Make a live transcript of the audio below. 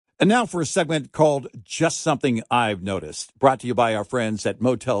And now for a segment called Just Something I've Noticed, brought to you by our friends at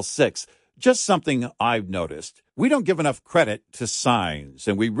Motel 6. Just something I've noticed. We don't give enough credit to signs,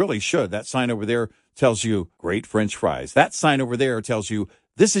 and we really should. That sign over there tells you great French fries. That sign over there tells you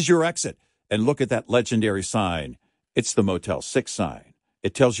this is your exit. And look at that legendary sign. It's the Motel 6 sign.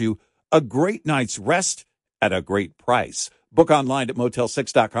 It tells you a great night's rest at a great price. Book online at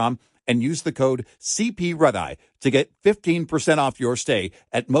motel6.com and use the code CP Red-Eye to get 15% off your stay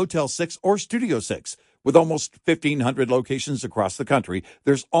at Motel 6 or Studio 6. With almost 1,500 locations across the country,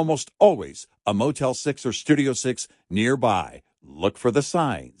 there's almost always a Motel 6 or Studio 6 nearby. Look for the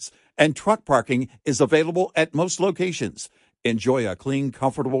signs. And truck parking is available at most locations. Enjoy a clean,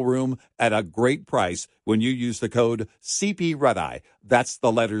 comfortable room at a great price when you use the code CP Red-Eye. That's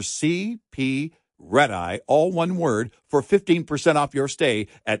the letters CP Red-Eye, all one word, for 15% off your stay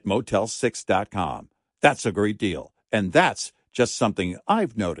at motel6.com. That's a great deal. And that's just something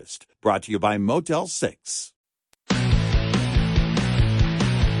I've noticed. Brought to you by Motel 6.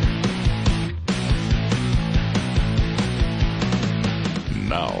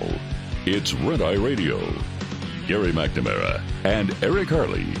 Now, it's Red Eye Radio. Gary McNamara and Eric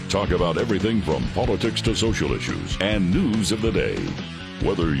Harley talk about everything from politics to social issues and news of the day.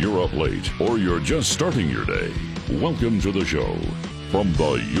 Whether you're up late or you're just starting your day, welcome to the show. From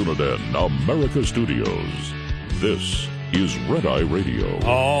the Uniden America Studios, this is Red Eye Radio.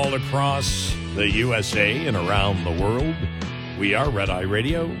 All across the USA and around the world, we are Red Eye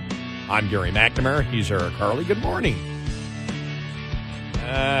Radio. I'm Gary McNamara. He's Eric Harley. Good morning.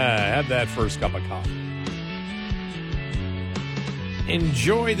 Have that first cup of coffee.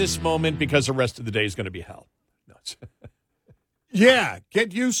 Enjoy this moment because the rest of the day is going to be hell. No, Yeah,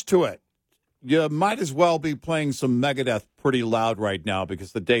 get used to it. You might as well be playing some Megadeth pretty loud right now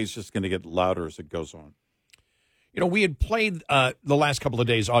because the day's just going to get louder as it goes on. You know, we had played the last couple of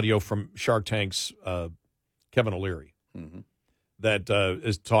days audio from Shark Tank's Kevin O'Leary that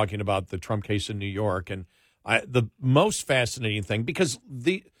is talking about the Trump case in New York. And the most fascinating thing, because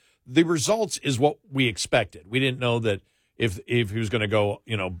the results is what we expected. We didn't know that if he was going to go,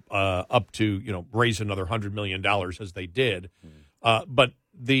 up to, raise another $100 million as they did. But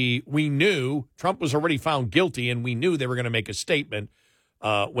we knew Trump was already found guilty, and we knew they were going to make a statement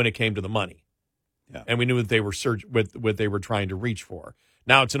when it came to the money. Yeah. And we knew that they were what they were trying to reach for.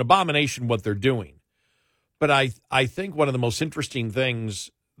 Now, it's an abomination what they're doing. But I think one of the most interesting things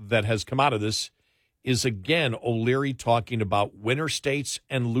that has come out of this is, again, O'Leary talking about winner states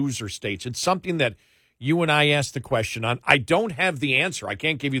and loser states. It's something that you and I asked the question on. I don't have the answer. I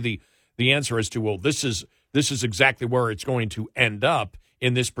can't give you the answer as to, well, this is exactly where it's going to end up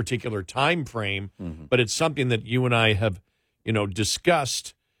in this particular time frame. Mm-hmm. But it's something that you and I have,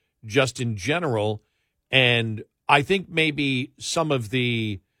 discussed just in general. And I think maybe some of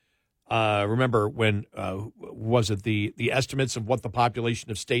the, remember when, was it the estimates of what the population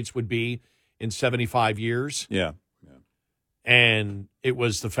of states would be in 75 years? Yeah. And it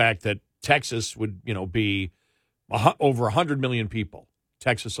was the fact that Texas would, be over 100 million people,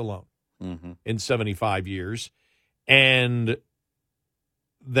 Texas alone, in 75 years. And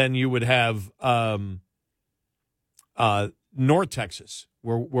then you would have North Texas,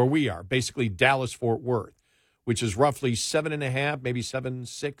 where we are, basically Dallas-Fort Worth, which is roughly 7.5, maybe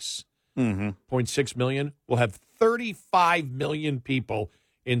 6.6 million, will have 35 million people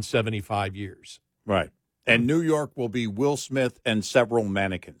in 75 years. Right. And New York will be Will Smith and several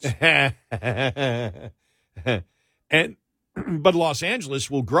mannequins. But Los Angeles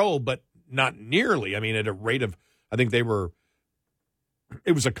will grow, but not nearly. I mean, at a rate of, I think it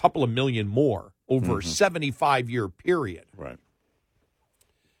was a couple of million more over a 75-year period. Right.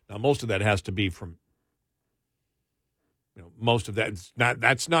 Now, most of that has to be from, most of that's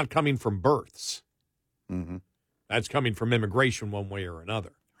not coming from births. Mm-hmm. That's coming from immigration one way or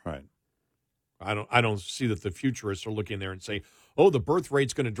another. Right. I don't see that the futurists are looking there and say, oh, the birth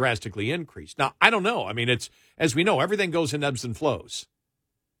rate's going to drastically increase. Now, I don't know. I mean, it's, as we know, everything goes in ebbs and flows.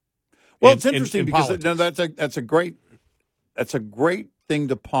 Well, it's interesting because politics. that's a great thing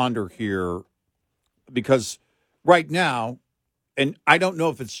to ponder here, because right now, and I don't know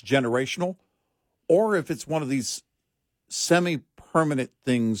if it's generational or if it's one of these semi-permanent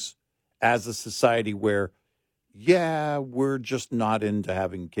things as a society where, we're just not into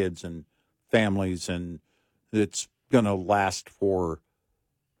having kids and families, and it's going to last for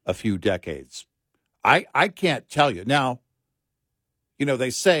a few decades. I can't tell you. Now, they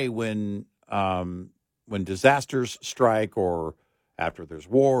say when disasters strike or after there's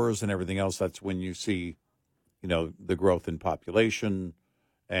wars and everything else, that's when you see, the growth in population.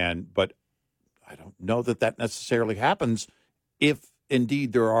 But I don't know that necessarily happens if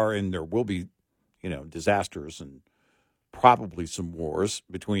indeed there are and there will be, disasters and probably some wars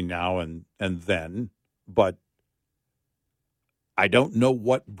between now and then, but I don't know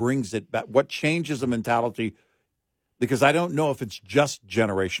what brings it back, what changes the mentality, because I don't know if it's just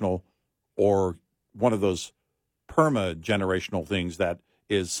generational or one of those perma-generational things that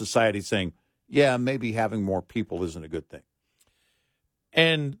is society saying, yeah, maybe having more people isn't a good thing.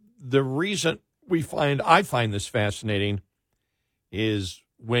 And the reason I find this fascinating is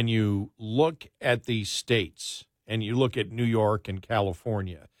when you look at these states and you look at New York and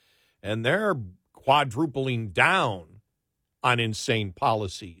California, and they're quadrupling down on insane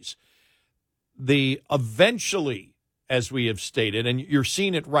policies. Eventually, as we have stated, and you're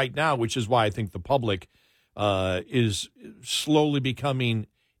seeing it right now, which is why I think the public is slowly becoming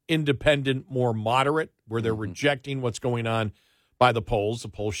independent, more moderate, where they're rejecting what's going on by the polls. The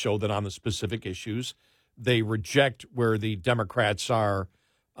polls show that on the specific issues, they reject where the Democrats are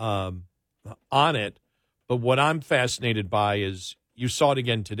on it. But what I'm fascinated by is you saw it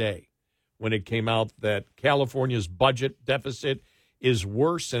again today when it came out that California's budget deficit is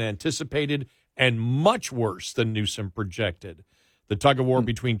worse than anticipated and much worse than Newsom projected. The tug-of-war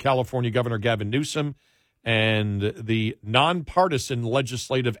between California Governor Gavin Newsom and the nonpartisan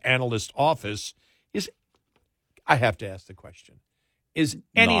Legislative Analyst Office is, I have to ask the question, is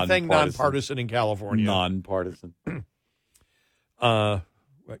anything nonpartisan in California? Nonpartisan.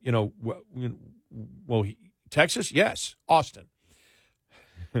 Texas, yes. Austin.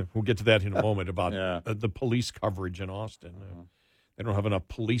 We'll get to that in a moment about the police coverage in Austin. They don't have enough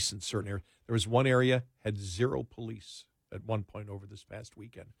police in certain areas. There was one area had 0 police at one point over this past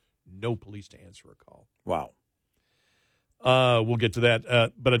weekend. No police to answer a call. Wow. We'll get to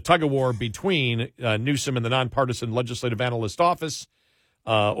that. But a tug-of-war between Newsom and the nonpartisan Legislative Analyst Office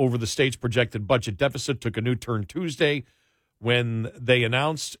over the state's projected budget deficit took a new turn Tuesday when they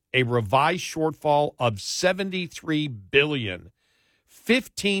announced a revised shortfall of $73 billion,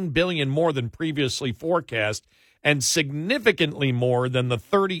 $15 billion more than previously forecast, and significantly more than the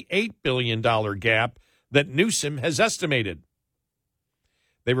 $38 billion gap that Newsom has estimated.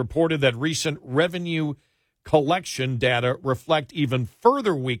 They reported that recent revenue collection data reflect even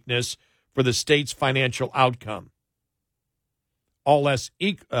further weakness for the state's financial outcome. All else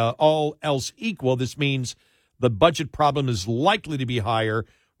equal, this means the budget problem is likely to be higher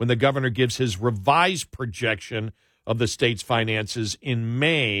when the governor gives his revised projection of the state's finances in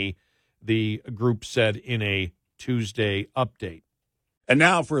May, the group said in a Tuesday update. And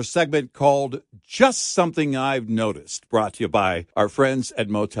now for a segment called Just Something I've Noticed, brought to you by our friends at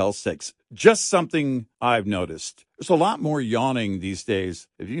Motel 6. Just something I've noticed. There's a lot more yawning these days.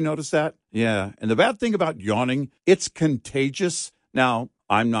 Have you noticed that? Yeah. And the bad thing about yawning, it's contagious. Now,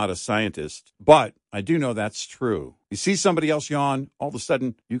 I'm not a scientist, but I do know that's true. You see somebody else yawn, all of a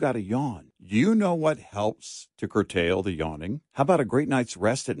sudden, you got to yawn. You know what helps to curtail the yawning? How about a great night's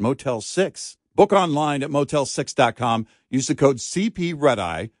rest at Motel 6? Book online at motel6.com. Use the code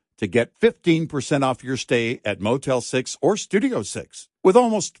CPRedEye to get 15% off your stay at Motel 6 or Studio 6. With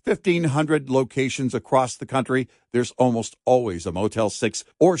almost 1,500 locations across the country, there's almost always a Motel 6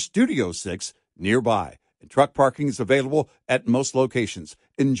 or Studio 6 nearby. And truck parking is available at most locations.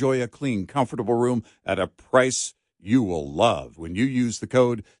 Enjoy a clean, comfortable room at a price you will love when you use the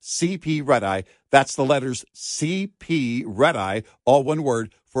code CPRedEye. That's the letters CPRedEye, all one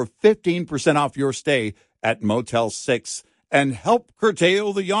word, for 15% off your stay at Motel 6 and help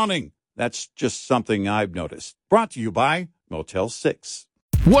curtail the yawning. That's just something I've noticed. Brought to you by Motel 6.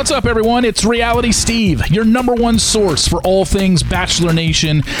 What's up, everyone? It's Reality Steve, your number one source for all things Bachelor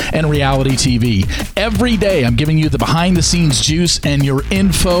Nation and reality TV. Every day, I'm giving you the behind-the-scenes juice and your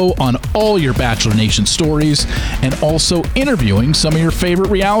info on all your Bachelor Nation stories, and also interviewing some of your favorite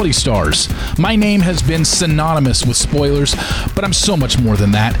reality stars. My name has been synonymous with spoilers, but I'm so much more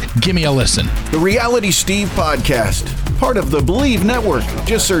than that. Give me a listen. The Reality Steve Podcast, part of the Believe Network.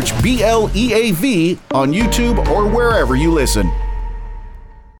 Just search BLEAV on YouTube or wherever you listen.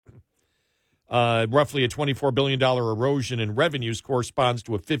 Roughly a $24 billion erosion in revenues corresponds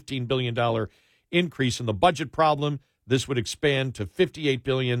to a $15 billion increase in the budget problem. This would expand to $58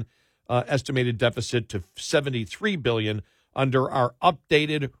 billion, estimated deficit to $73 billion under our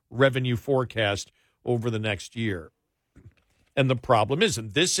updated revenue forecast over the next year. And the problem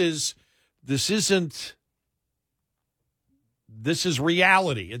isn't. This is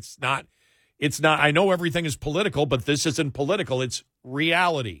reality. It's not, I know everything is political, but this isn't political. It's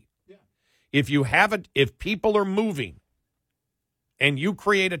reality. If people are moving and you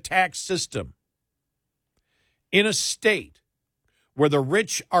create a tax system in a state where the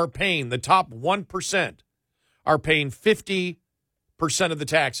rich are paying, the top 1% are paying 50% of the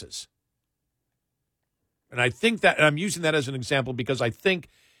taxes. And I think that, and I'm using that as an example because I think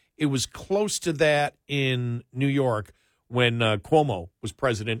it was close to that in New York when Cuomo was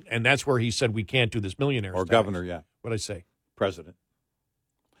president, and that's where he said we can't do this millionaires Or tax. governor, yeah. What'd I say? President.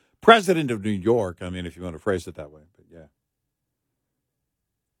 President of New York, I mean, if you want to phrase it that way. But yeah.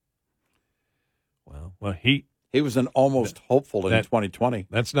 Well, he was an almost hopeful in 2020.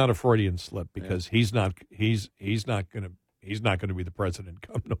 That's not a Freudian slip because he's not going to be the president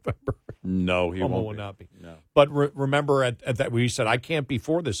come November. No, he Cuomo won't will not be. No. But remember at that we said I can't be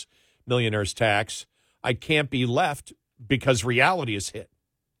for this millionaires tax. I can't be left because reality is hit.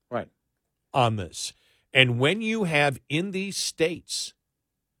 Right. On this. And when you have in these states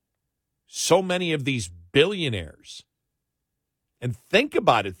so many of these billionaires, and think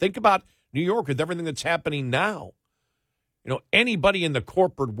about it, think about New York with everything that's happening now. You know, anybody in the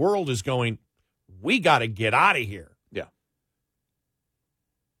corporate world is going, we got to get out of here. Yeah.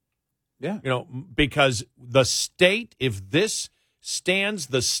 Yeah. You know, because the state, if this stands,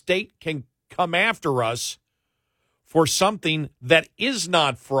 the state can come after us for something that is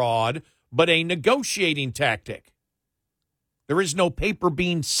not fraud, but a negotiating tactic. There is no paper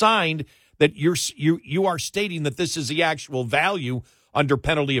being signed that you are stating that this is the actual value under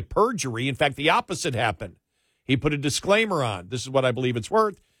penalty of perjury. In fact, the opposite happened. He put a disclaimer on. This is what I believe it's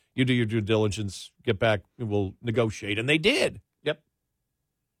worth. You do your due diligence, get back, and we'll negotiate. And they did. Yep.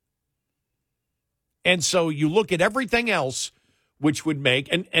 And so you look at everything else, which would make,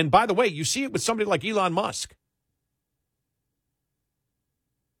 and by the way, you see it with somebody like Elon Musk.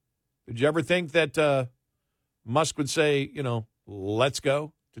 Did you ever think that Musk would say, you know, let's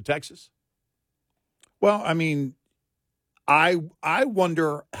go to Texas? Well, I mean, I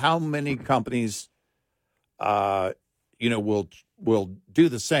wonder how many companies, will do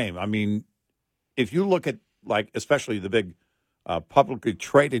the same. I mean, if you look at, like, especially the big publicly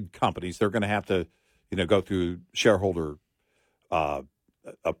traded companies, they're going to have to, go through shareholder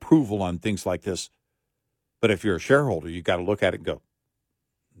approval on things like this. But if you're a shareholder, you got to look at it and go,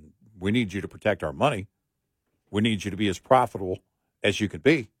 we need you to protect our money. We need you to be as profitable as you could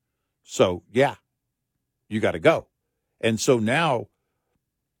be. So, yeah, you got to go. And so now,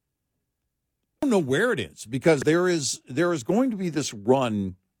 I don't know where it is because there is going to be this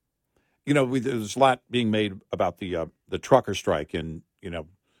run. There's a lot being made about the trucker strike and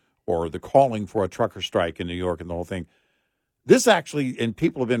or the calling for a trucker strike in New York and the whole thing. This actually, and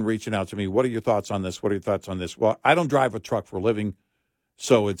people have been reaching out to me. What are your thoughts on this? What are your thoughts on this? Well, I don't drive a truck for a living,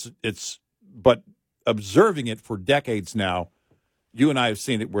 so but observing it for decades now, you and I have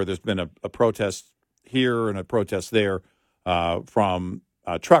seen it where there's been a protest here and a protest there from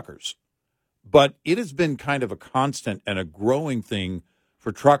truckers. But it has been kind of a constant and a growing thing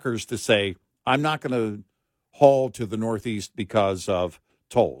for truckers to say, I'm not going to haul to the Northeast because of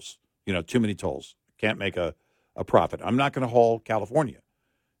tolls, too many tolls. Can't make a profit. I'm not going to haul California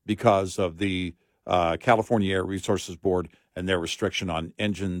because of the California Air Resources Board and their restriction on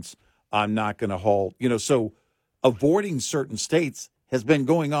engines. I'm not going to haul, so avoiding certain states has been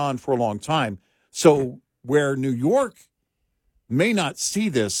going on for a long time. So where New York may not see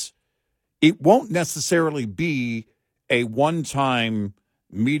this, it won't necessarily be a one-time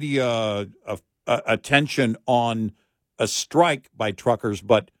media attention on a strike by truckers,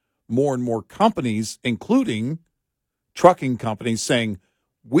 but more and more companies, including trucking companies, saying,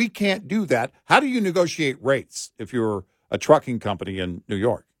 we can't do that. How do you negotiate rates if you're a trucking company in New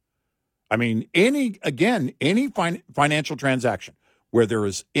York? I mean, any financial transaction where there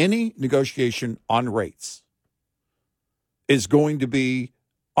is any negotiation on rates is going to be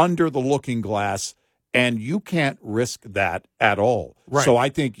under the looking glass, and you can't risk that at all. Right. So I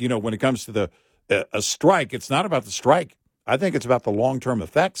think, when it comes to a strike, it's not about the strike. I think it's about the long-term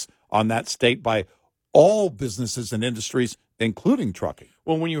effects on that state by all businesses and industries, including trucking.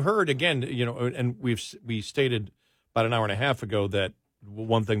 Well, when you heard, again, and we stated about an hour and a half ago that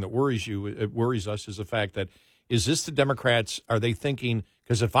one thing that worries us is the fact that, is this the Democrats, are they thinking,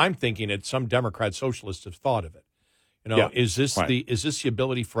 because if I'm thinking it, some Democrat socialists have thought of it. Is this right. is this the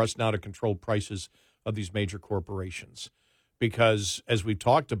ability for us now to control prices of these major corporations? Because as we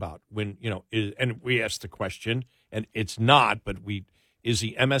talked about, when and we asked the question, and it's not, but is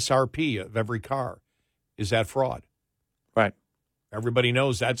the MSRP of every car, is that fraud? Right. Everybody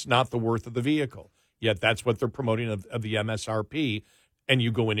knows that's not the worth of the vehicle. Yet that's what they're promoting of the MSRP, and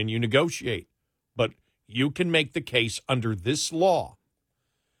you go in and you negotiate. But you can make the case under this law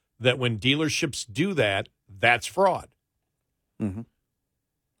that when dealerships do that, that's fraud. Mm-hmm.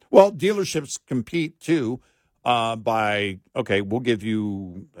 Well, dealerships compete too we'll give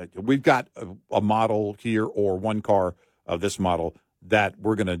you, we've got a model here or one car of this model that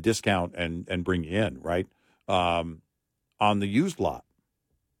we're going to discount and bring you in, right? On the used lot,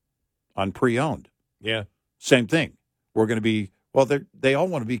 on pre-owned. Yeah. Same thing. We're going to be, well, they all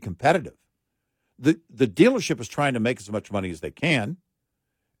want to be competitive. The dealership is trying to make as much money as they can,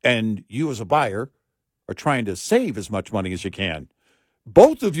 and you as a buyer are trying to save as much money as you can.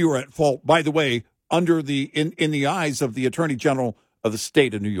 Both of you are at fault, by the way, under in the eyes of the Attorney General of the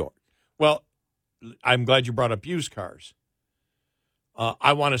state of New York. Well, I'm glad you brought up used cars.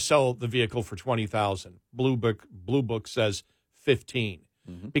 I want to sell the vehicle for $20,000. Blue Book says $15,000.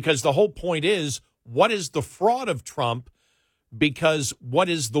 Mm-hmm. Because the whole point is, what is the fraud of Trump? Because what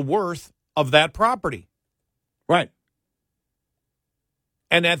is the worth of that property? Right.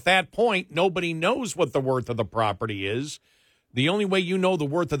 And at that point, nobody knows what the worth of the property is. The only way you know the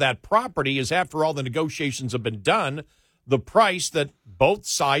worth of that property is after all the negotiations have been done, the price that both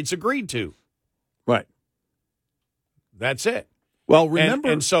sides agreed to. Right. That's it. Well, remember.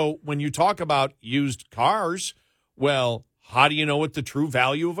 And so when you talk about used cars, well, how do you know what the true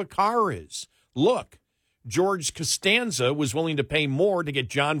value of a car is? Look, George Costanza was willing to pay more to get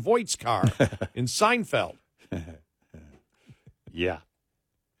John Voight's car in Seinfeld. Yeah.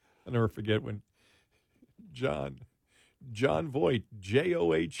 I'll never forget when John Voight,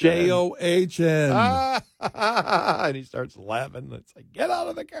 John. John. And he starts laughing. It's like, get out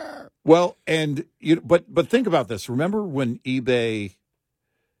of the car. Well, and but think about this. Remember when eBay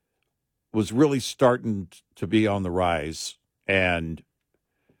was really starting to be on the rise, and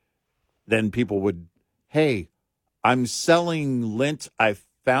then people would, hey, I'm selling lint I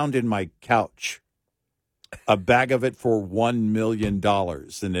found in my couch. A bag of it for $1 million.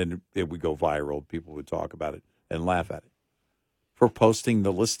 And then it would go viral. People would talk about it and laugh at it. For posting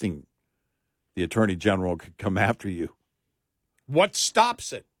the listing, the Attorney General could come after you. What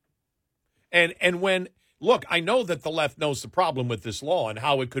stops it? And when, look, I know that the left knows the problem with this law and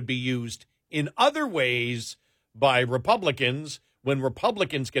how it could be used in other ways by Republicans when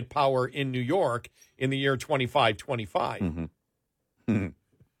Republicans get power in New York in the year 2525. Mm-hmm. Mm-hmm.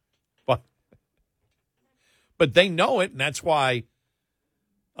 But they know it, and that's why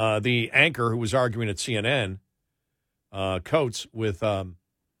the anchor who was arguing at CNN, Coates, with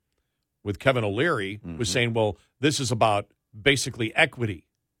Kevin O'Leary, mm-hmm. was saying, well, this is about basically equity.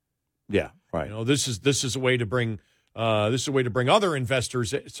 Yeah, right. You know, this is a way to bring other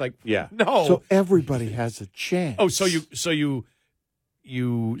investors. It's like, yeah, no. So everybody has a chance. Oh, so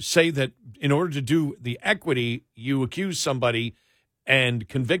you say that in order to do the equity, you accuse somebody and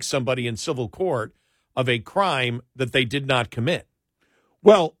convict somebody in civil court of a crime that they did not commit.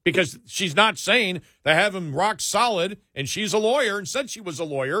 Well, because she's not saying they have him rock solid, and she's a lawyer and said she was a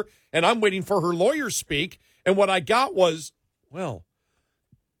lawyer, and I'm waiting for her lawyer speak, and what I got was, well,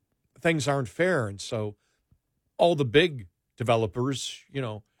 things aren't fair, and so all the big developers,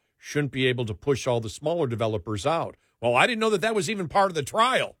 shouldn't be able to push all the smaller developers out. Well, I didn't know that was even part of the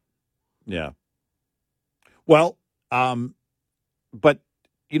trial. Yeah. Well, but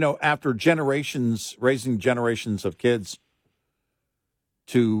after raising generations of kids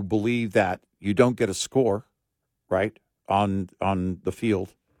to believe that you don't get a score, right, on the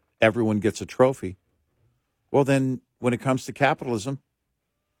field, everyone gets a trophy. Well, then when it comes to capitalism,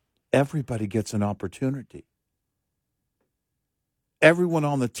 everybody gets an opportunity. Everyone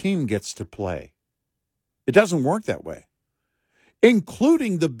on the team gets to play. It doesn't work that way,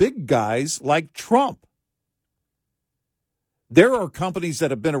 including the big guys like Trump. There are companies that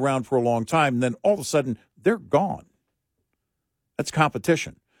have been around for a long time, and then all of a sudden, they're gone. That's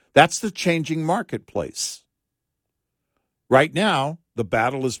competition. That's the changing marketplace. Right now, the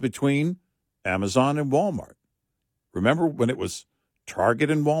battle is between Amazon and Walmart. Remember when it was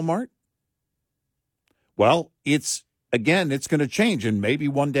Target and Walmart? Well, it's going to change, and maybe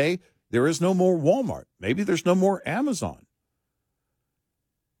one day there is no more Walmart. Maybe there's no more Amazon.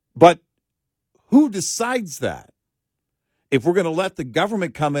 But who decides that? If we're going to let the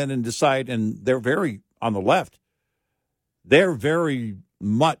government come in and decide, and they're very, on the left, they're very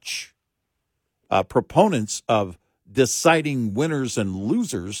much proponents of deciding winners and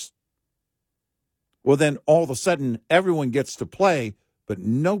losers, well, then all of a sudden everyone gets to play, but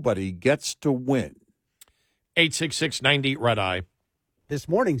nobody gets to win. 866-90 Red Eye. This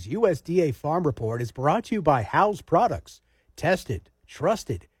morning's USDA Farm Report is brought to you by Howes Products. Tested,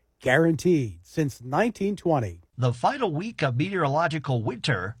 trusted, guaranteed since 1920. The final week of meteorological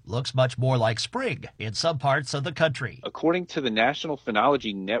winter looks much more like spring in some parts of the country. According to the National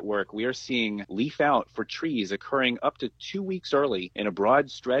Phenology Network, we are seeing leaf out for trees occurring up to 2 weeks early in a broad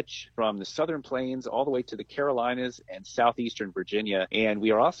stretch from the southern plains all the way to the Carolinas and southeastern Virginia. And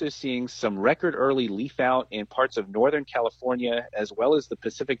we are also seeing some record early leaf out in parts of northern California as well as the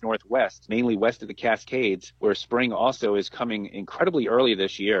Pacific Northwest, mainly west of the Cascades, where spring also is coming incredibly early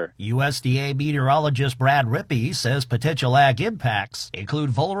this year. USDA meteorologist Brad Rippey says potential ag impacts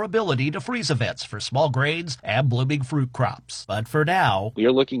include vulnerability to freeze events for small grains and blooming fruit crops. But for now, we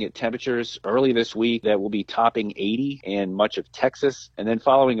are looking at temperatures early this week that will be topping 80 in much of Texas. And then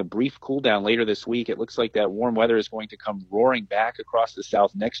following a brief cool down later this week, it looks like that warm weather is going to come roaring back across the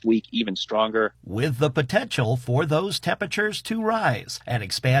south next week, even stronger, with the potential for those temperatures to rise and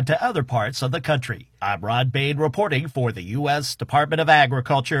expand to other parts of the country. I'm Rod Bain reporting for the U.S. Department of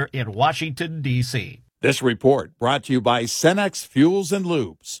Agriculture in Washington, D.C. This report brought to you by Cenex Fuels and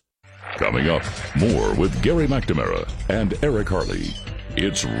Lubes. Coming up, more with Gary McNamara and Eric Harley.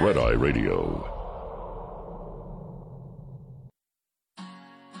 It's Red Eye Radio.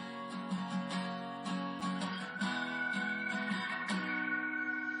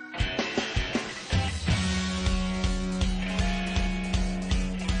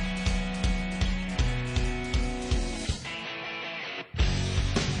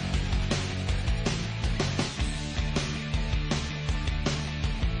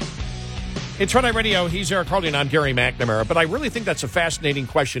 It's Red Eye Radio. He's Eric Harley, and I'm Gary McNamara. But I really think that's a fascinating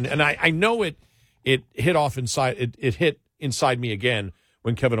question, and I know it hit off inside. It hit inside me again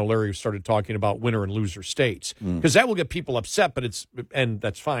when Kevin O'Leary started talking about winner and loser states, because that will get people upset. But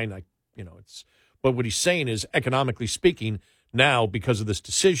that's fine. But what he's saying is, economically speaking, now because of this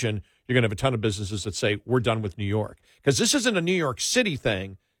decision, you're going to have a ton of businesses that say we're done with New York, because this isn't a New York City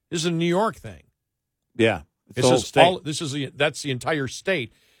thing. This is a New York thing. Yeah, that's the entire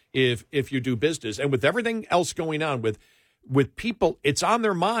state. If you do business, and with everything else going on with people, it's on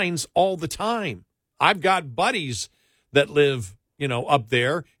their minds all the time. I've got buddies that live, up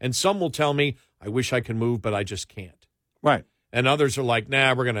there, and some will tell me, I wish I could move, but I just can't. Right. And others are like,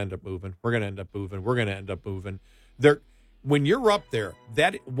 nah, we're going to end up moving. We're going to end up moving. We're going to end up moving. When you're up there,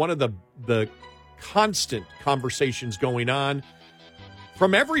 that one of the constant conversations going on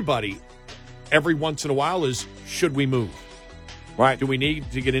from everybody every once in a while is, should we move? Right. Do we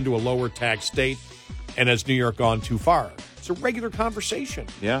need to get into a lower tax state? And has New York gone too far? It's a regular conversation.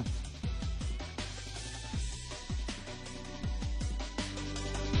 Yeah.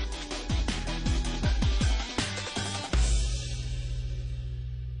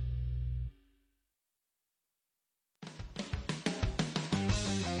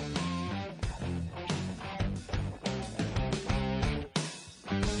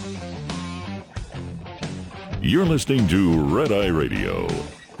 You're listening to Red Eye Radio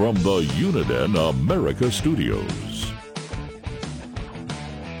from the Uniden America Studios.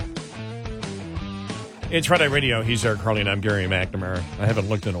 It's Red Eye Radio. He's Eric Harley, and I'm Gary McNamara. I haven't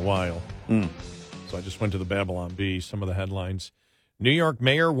looked in a while, so I just went to the Babylon Bee, some of the headlines. New York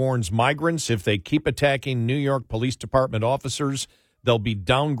mayor warns migrants if they keep attacking New York Police Department officers, they'll be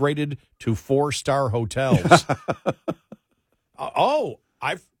downgraded to 4-star hotels.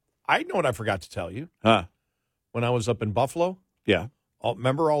 I know what I forgot to tell you. Huh. When I was up in Buffalo, yeah.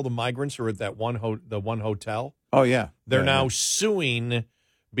 Remember all the migrants who were at that one hotel? Oh, yeah. They're now suing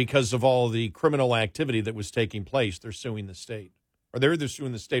because of all the criminal activity that was taking place. They're suing the state. Or they're either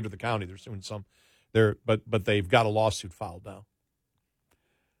suing the state or the county. They're suing some. But they've got a lawsuit filed now.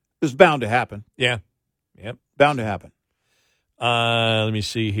 It's bound to happen. Yeah. Yep. Bound to happen. Let me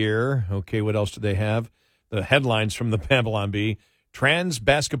see here. Okay, what else do they have? The headlines from the Babylon Bee. Trans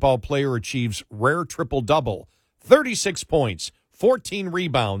basketball player achieves rare triple-double. 36 points, 14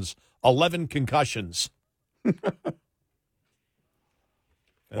 rebounds, 11 concussions.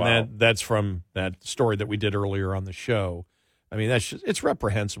 Wow. That's from that story that we did earlier on the show. I mean, it's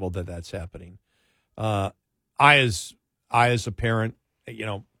reprehensible that that's happening. I as a parent,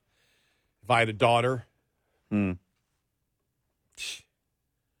 if I had a daughter, I'm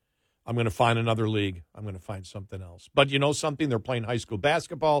going to find another league. I'm going to find something else. But you know something? They're playing high school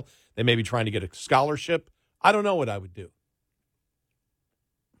basketball. They may be trying to get a scholarship. I don't know what I would do.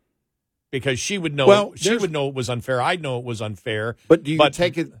 Because she would know. Well, she would know it was unfair. I'd know it was unfair. But do you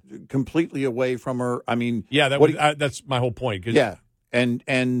take it completely away from her? I mean, yeah, that's my whole point. Yeah,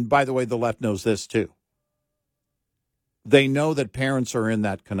 and by the way, the left knows this too. They know that parents are in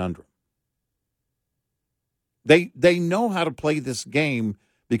that conundrum. They know how to play this game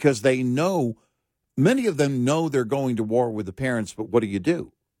because they know, many of them know they're going to war with the parents. But what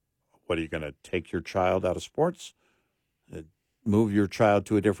do? What, are you going to take your child out of sports? Move your child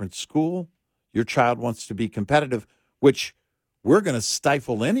to a different school? Your child wants to be competitive, which we're going to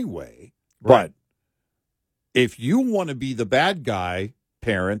stifle anyway. Right. But if you want to be the bad guy,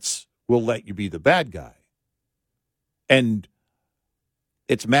 parents will let you be the bad guy. And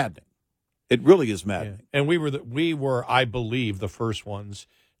it's maddening. It really is maddening. Yeah. And we were, I believe, the first ones.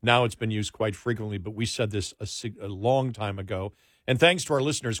 Now it's been used quite frequently, but we said this a long time ago. And thanks to our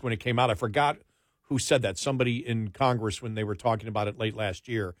listeners when it came out, I forgot who said that. Somebody in Congress, when they were talking about it late last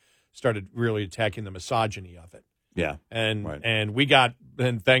year, started really attacking the misogyny of it. Yeah. And we got,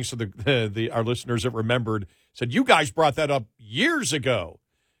 and thanks to the our listeners that remembered, said, you guys brought that up years ago.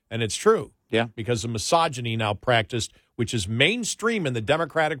 And it's true. Yeah. Because of misogyny now practiced, which is mainstream in the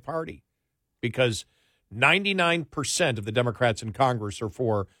Democratic Party. Because 99% of the Democrats in Congress are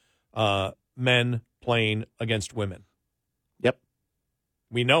for men playing against women. Yep.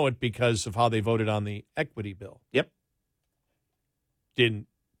 We know it because of how they voted on the equity bill. Yep. Didn't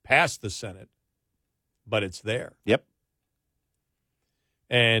pass the Senate, but it's there. Yep.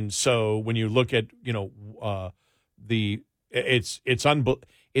 And so when you look at, it's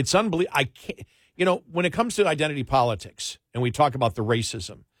unbelievable. I can't, when it comes to identity politics and we talk about the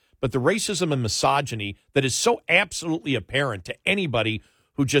racism, but the racism and misogyny that is so absolutely apparent to anybody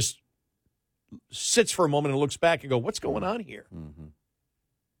who just sits for a moment and looks back and go, what's going on here? Mm-hmm.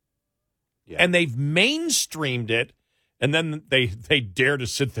 Yeah. And they've mainstreamed it, and then they dare to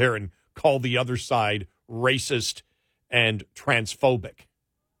sit there and call the other side racist and transphobic.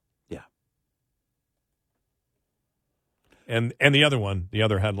 Yeah. And the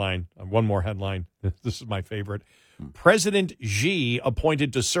other headline, one more headline. This is my favorite. President Xi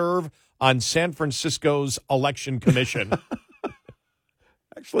appointed to serve on San Francisco's election commission.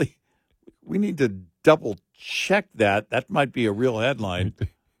 Actually, we need to double check that. That might be a real headline.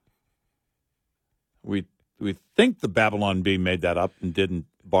 We think the Babylon Bee made that up and didn't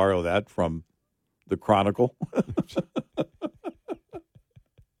borrow that from the Chronicle.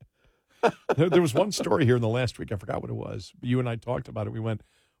 There was one story here in the last week. I forgot what it was. You and I talked about it. We went,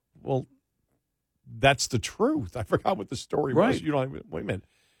 well, that's the truth. I forgot what the story was. Wait a minute.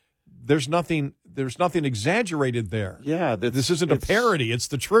 There's nothing exaggerated there. Yeah. This isn't a parody. It's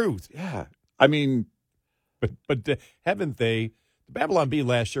the truth. Yeah. I mean. But haven't they, the Babylon Bee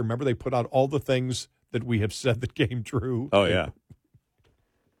last year, remember they put out all the things that we have said that came true? Oh, yeah.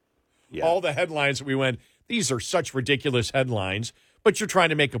 Yeah. All the headlines that we went, these are such ridiculous headlines, but you're trying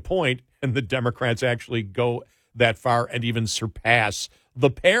to make a point, and the Democrats actually go that far and even surpass the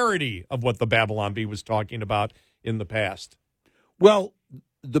parody of what the Babylon Bee was talking about in the past. Well,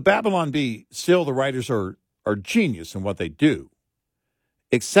 the Babylon Bee, still the writers are genius in what they do.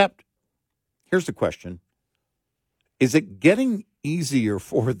 Except, here's the question. Is it getting easier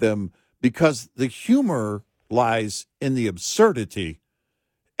for them because the humor lies in the absurdity,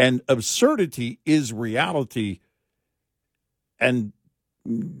 and absurdity is reality, and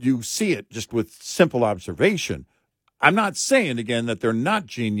you see it just with simple observation. I'm not saying, again, that they're not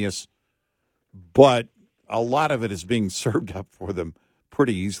genius, but a lot of it is being served up for them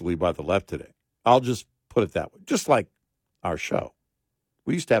pretty easily by the left today. I'll just put it that way. Just like our show.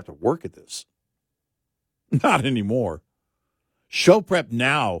 We used to have to work at this. Not anymore. Show Prep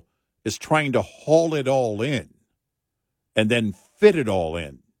now is trying to haul it all in and then fit it all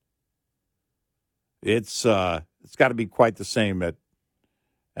in. It's got to be quite the same at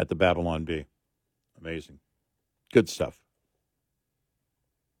the Babylon Bee. Amazing. Good stuff.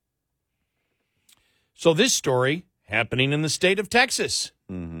 So this story happening in the state of Texas.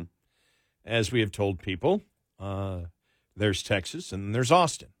 Mm-hmm. As we have told people, there's Texas and there's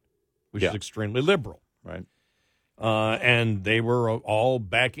Austin, which is extremely liberal. Right. And they were all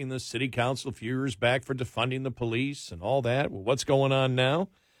backing the city council a few years back for defunding the police and all that. Well, what's going on now?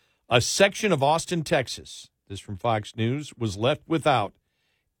 A section of Austin, Texas, this from Fox News, was left without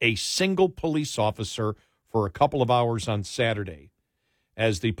a single police officer for a couple of hours on Saturday,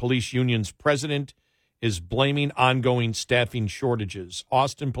 as the police union's president is blaming ongoing staffing shortages.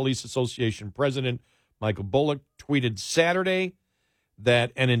 Austin Police Association President Michael Bullock tweeted Saturday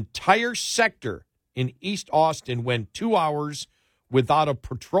that an entire sector in East Austin went 2 hours without a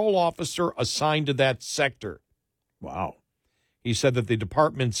patrol officer assigned to that sector. Wow. He said that the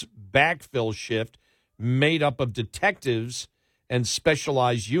department's backfill shift, made up of detectives and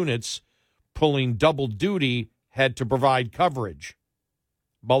specialized units pulling double duty, had to provide coverage.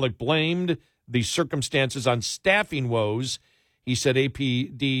 Bullock blamed the circumstances on staffing woes. He said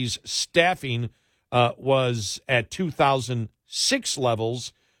APD's staffing was at 2006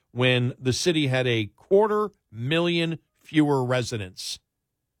 levels when the city had 250,000 fewer residents.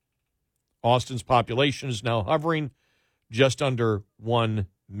 Austin's population is now hovering just under 1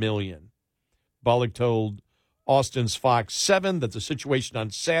 million. Bullock told Austin's Fox 7 that the situation on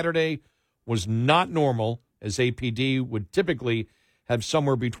Saturday was not normal, as APD would typically have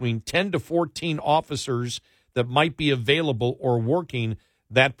somewhere between 10 to 14 officers that might be available or working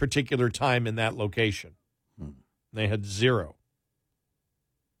that particular time in that location. They had 0.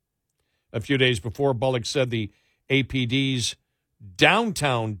 A few days before, Bullock said the APD's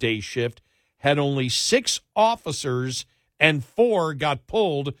downtown day shift had only 6 officers and 4 got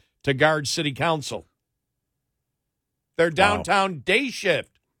pulled to guard city council. Their downtown day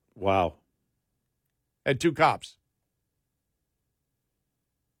shift. Wow. Had 2 cops.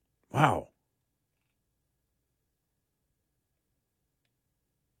 Wow.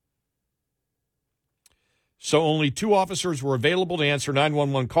 So only 2 officers were available to answer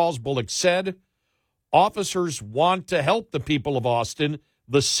 911 calls. Bullock said, officers want to help the people of Austin.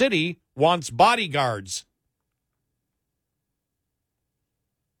 The city wants bodyguards.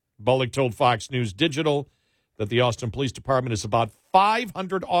 Bullock told Fox News Digital that the Austin Police Department is about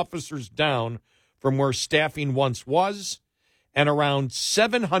 500 officers down from where staffing once was and around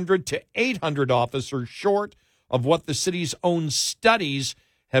 700 to 800 officers short of what the city's own studies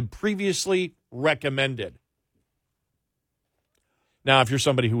have previously recommended. Now, if you're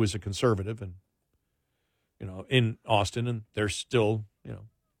somebody who is a conservative and, in Austin, and there's still,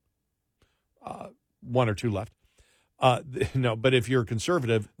 1 or 2 left. No, but if you're a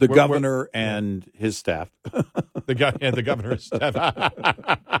conservative, the governor and his staff, the governor and his staff,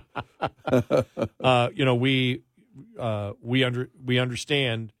 we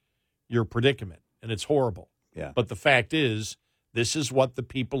understand your predicament, and it's horrible. Yeah. But the fact is, this is what the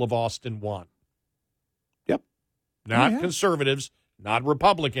people of Austin want. Yep. Not conservatives, not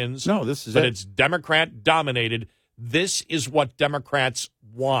Republicans. No, this is but it. It's Democrat dominated. This is what Democrats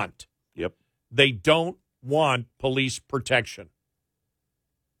want. Yep. They don't want police protection.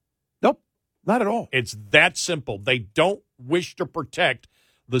 Nope, not at all. It's that simple. They don't wish to protect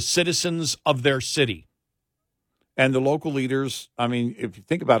the citizens of their city. And the local leaders, I mean, if you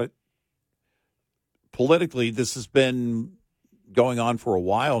think about it, politically, this has been going on for a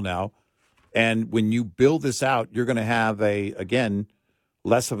while now. And when you build this out, you're going to have,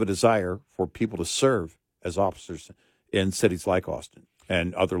 less of a desire for people to serve as officers in cities like Austin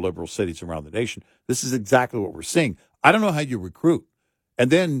and other liberal cities around the nation. This is exactly what we're seeing. I don't know how you recruit. And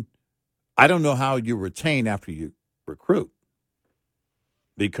then I don't know how you retain after you recruit,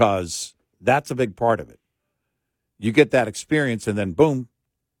 because that's a big part of it. You get that experience, and then boom,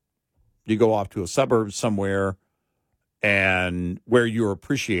 you go off to a suburb somewhere and where you're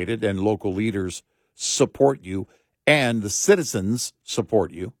appreciated and local leaders support you and the citizens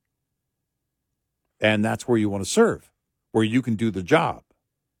support you. And that's where you want to serve, where you can do the job.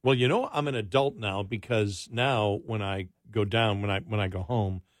 Well, I'm an adult now, because now when I go down, when I go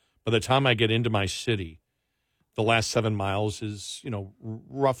home, by the time I get into my city, the last 7 miles is,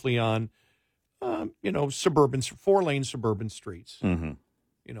 roughly on, suburban, 4-lane suburban streets.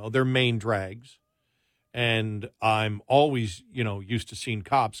 Mm-hmm. They're main drags. And I'm always, used to seeing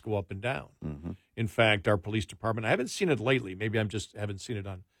cops go up and down. Mm-hmm. In fact, our police department, I haven't seen it lately. Maybe I'm just haven't seen it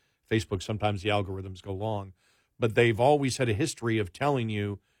on Facebook. Sometimes the algorithms go long. But they've always had a history of telling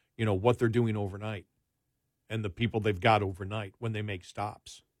you, what they're doing overnight and the people they've got overnight when they make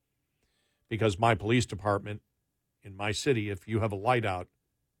stops. Because my police department in my city, if you have a light out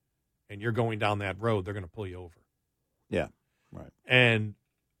and you're going down that road, they're going to pull you over. Yeah, right.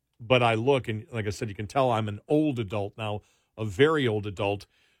 But I look, and like I said, you can tell I'm an old adult now, a very old adult,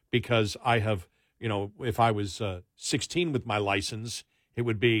 because I have, if I was 16 with my license, it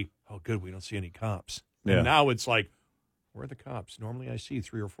would be, oh, good, we don't see any cops. Yeah. And now it's like, where are the cops? Normally I see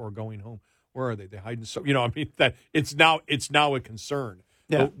 3 or 4 going home. Where are they? They're hiding. So, that it's now a concern.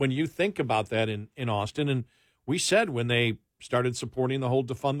 Yeah. But when you think about that in Austin, and we said when they started supporting the whole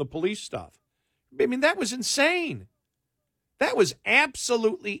defund the police stuff, I mean, that was insane. That was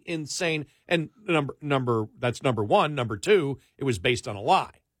absolutely insane. And that's number one. Number 2, it was based on a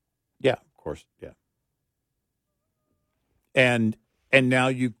lie. Yeah, of course. Yeah. And now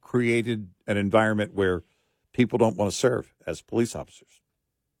you created an environment where people don't want to serve as police officers.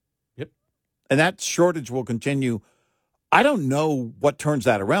 Yep. And that shortage will continue. I don't know what turns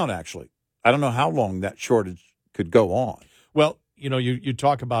that around, actually. I don't know how long that shortage could go on. Well, you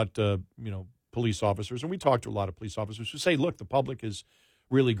talk about, police officers, and we talk to a lot of police officers who say, look, the public is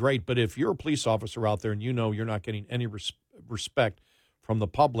really great, but if you're a police officer out there and you're not getting any respect from the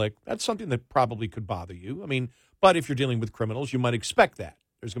public, that's something that probably could bother you. I mean, but if you're dealing with criminals, you might expect that.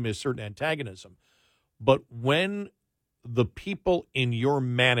 There's going to be a certain antagonism. But when the people in your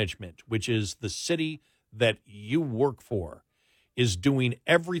management, which is the city that you work for, is doing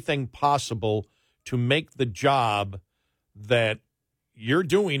everything possible to make the job that you're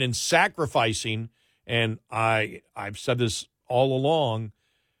doing and sacrificing, and I've said this all along,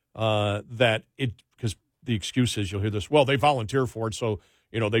 that it, because the excuse is, you'll hear this, well, they volunteer for it, so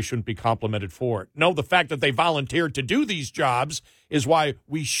they shouldn't be complimented for it. No, the fact that they volunteered to do these jobs is why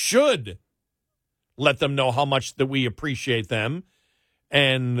we should let them know how much that we appreciate them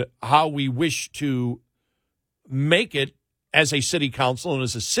and how we wish to make it as a city council and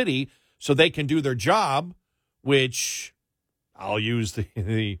as a city so they can do their job, which I'll use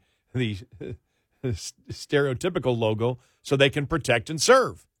the stereotypical logo, so they can protect and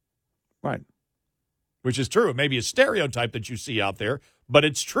serve. Right. Which is true. It may be a stereotype that you see out there, but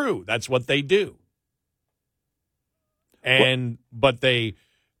it's true. That's what they do. But they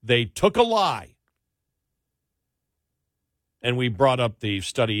took a lie. And we brought up the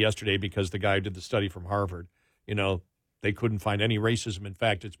study yesterday because the guy who did the study from Harvard, they couldn't find any racism. In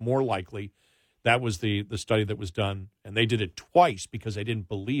fact, it's more likely, that was the study that was done, and they did it twice because they didn't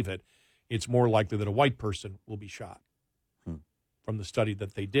believe it. It's more likely that a white person will be shot from the study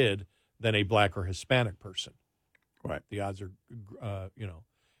that they did than a black or Hispanic person. Right. The odds are,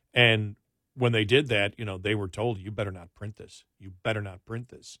 And when they did that, they were told, you better not print this. You better not print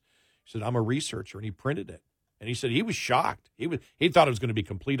this. He said, I'm a researcher, and he printed it. And he said he was shocked. He thought it was going to be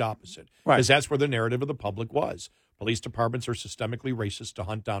complete opposite. Right. Because that's where the narrative of the public was. Police departments are systemically racist to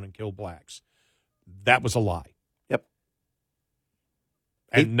hunt down and kill blacks. That was a lie. Yep.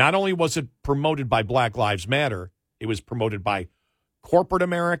 And not only was it promoted by Black Lives Matter, it was promoted by corporate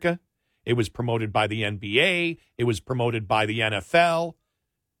America. It was promoted by the NBA. It was promoted by the NFL.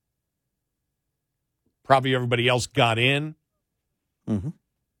 Probably everybody else got in. Mm-hmm.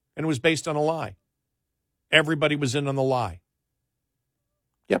 And it was based on a lie. Everybody was in on the lie.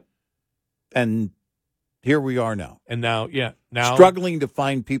 Yep. And here we are now. And now struggling to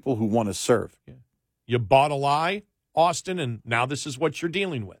find people who want to serve. Yeah. You bought a lie, Austin, and now this is what you're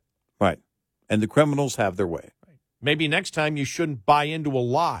dealing with. Right. And the criminals have their way. Right. Maybe next time you shouldn't buy into a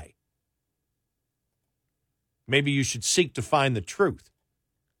lie. Maybe you should seek to find the truth.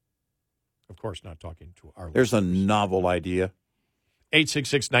 Of course, not talking to our There's listeners. a novel idea.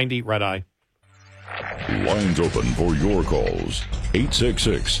 866-90 Red Eye. Lines open for your calls.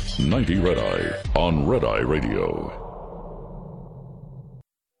 866-90 Red Eye on Red Eye Radio.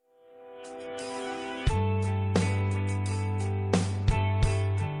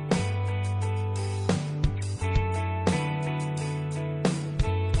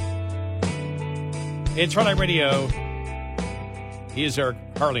 It's Red Eye Radio. He is Eric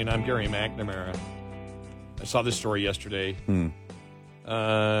Harley, and I'm Gary McNamara. I saw this story yesterday.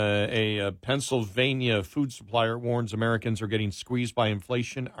 A Pennsylvania food supplier warns Americans are getting squeezed by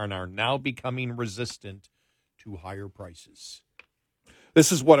inflation and are now becoming resistant to higher prices.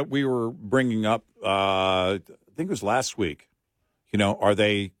 This is what we were bringing up, I think it was last week. Are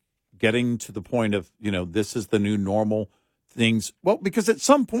they getting to the point of, this is the new normal things? Well, because at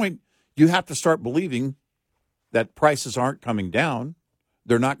some point you have to start believing that prices aren't coming down.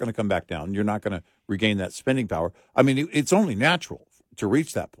 They're not going to come back down. You're not going to regain that spending power. I mean, it's only natural to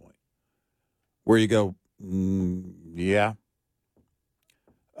reach that point where you go, yeah,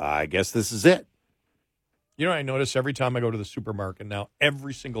 I guess this is it. I notice every time I go to the supermarket now,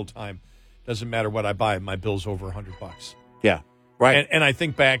 every single time, doesn't matter what I buy, my bill's over $100. Yeah, right. And I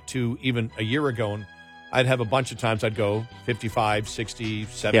think back to even a year ago, and I'd have a bunch of times I'd go 55, 60,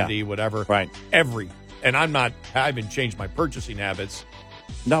 70, whatever. Right. And I haven't changed my purchasing habits.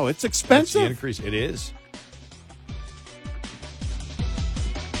 No, it's expensive. That's the increase. It is.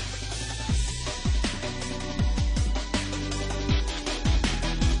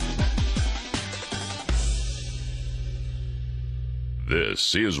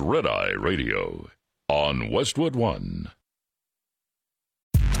 This is Red Eye Radio on Westwood One.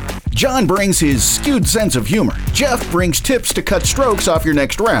 John brings his skewed sense of humor. Jeff brings tips to cut strokes off your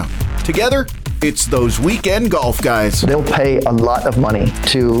next round. Together, it's those weekend golf guys. They'll pay a lot of money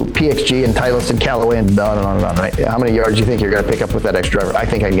to PXG and Titleist and Callaway and on and on and on, right? How many yards do you think you're going to pick up with that extra driver? I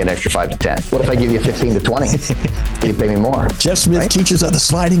think I can get an extra 5 to 10. What if I give you 15 to 20? You pay me more. Jeff Smith teaches on the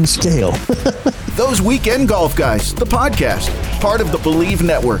sliding scale. Those Weekend Golf Guys, the podcast, part of the Believe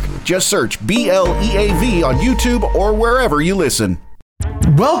Network. Just search BLEAV on YouTube or wherever you listen.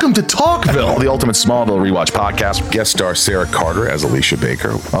 Welcome to Talkville. The Ultimate Smallville Rewatch Podcast. Guest star Sarah Carter as Alicia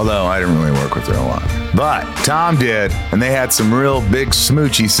Baker. Although I didn't really work with her a lot. But Tom did, and they had some real big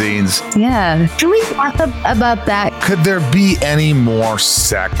smoochy scenes. Yeah. Can we talk about that? Could there be any more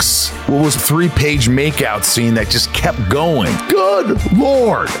sex? What was a 3-page makeout scene that just kept going? Good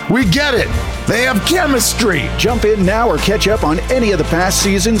Lord. We get it. They have chemistry. Jump in now or catch up on any of the past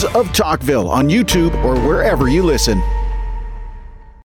seasons of Talkville on YouTube or wherever you listen.